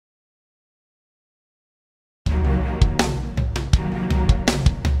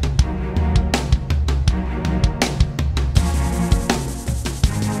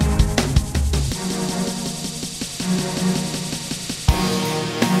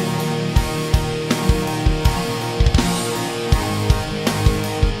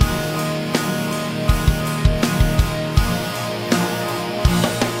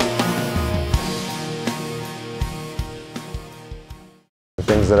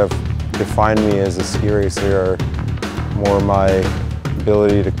have defined me as a ski racer are more my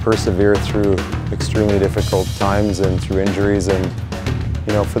ability to persevere through extremely difficult times and through injuries. And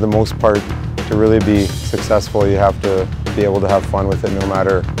you know, for the most part, to really be successful, you have to be able to have fun with it no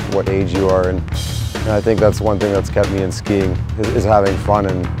matter what age you are. And I think that's one thing that's kept me in skiing, is having fun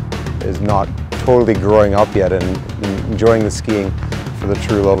and is not totally growing up yet and enjoying the skiing for the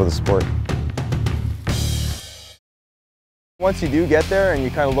true love of the sport. Once you do get there and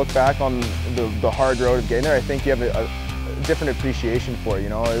you kind of look back on the hard road of getting there, I think you have a different appreciation for it. You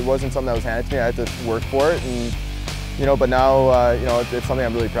know, it wasn't something that was handed to me. I had to work for it, and you know. But now, you know, it's something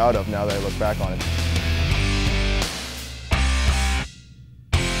I'm really proud of now that I look back on it.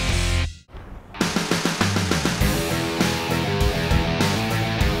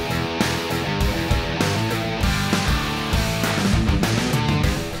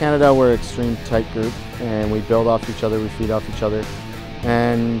 Canada, we're an extreme tight group, and we build off each other, we feed off each other,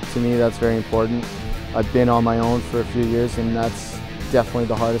 and to me that's very important. I've been on my own for a few years, and that's definitely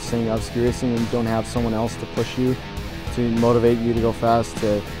the hardest thing of ski racing, when you don't have someone else to push you, to motivate you to go fast,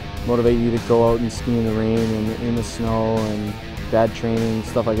 to motivate you to go out and ski in the rain and in the snow and bad training,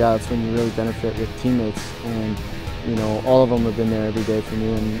 stuff like that. That's when you really benefit with teammates, and you know, all of them have been there every day for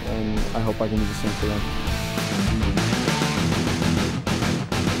me, and I hope I can do the same for them.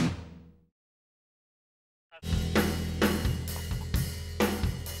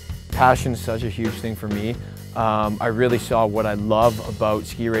 Passion is such a huge thing for me. I really saw what I love about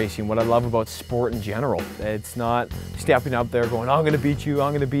ski racing, what I love about sport in general. It's not stepping up there going, I'm going to beat you, I'm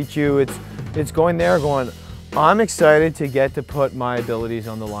going to beat you. It's going there going, I'm excited to get to put my abilities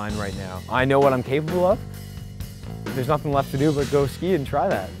on the line right now. I know what I'm capable of. There's nothing left to do but go ski and try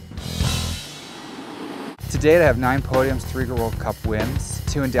that. To date, I have 9 podiums, 3 World Cup wins,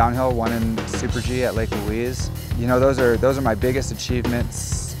 2 in downhill, 1 in Super G at Lake Louise. You know, those are my biggest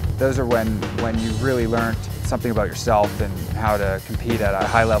achievements. Those are when you really learned something about yourself and how to compete at a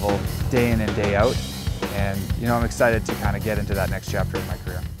high level day in and day out. And you know, I'm excited to kind of get into that next chapter of my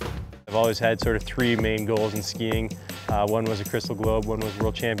career. I've always had sort of 3 main goals in skiing. One was a Crystal Globe, one was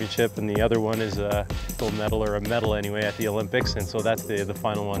World Championship, and the other one is a gold medal, or a medal anyway, at the Olympics. And so that's the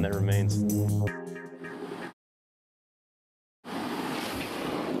final one that remains.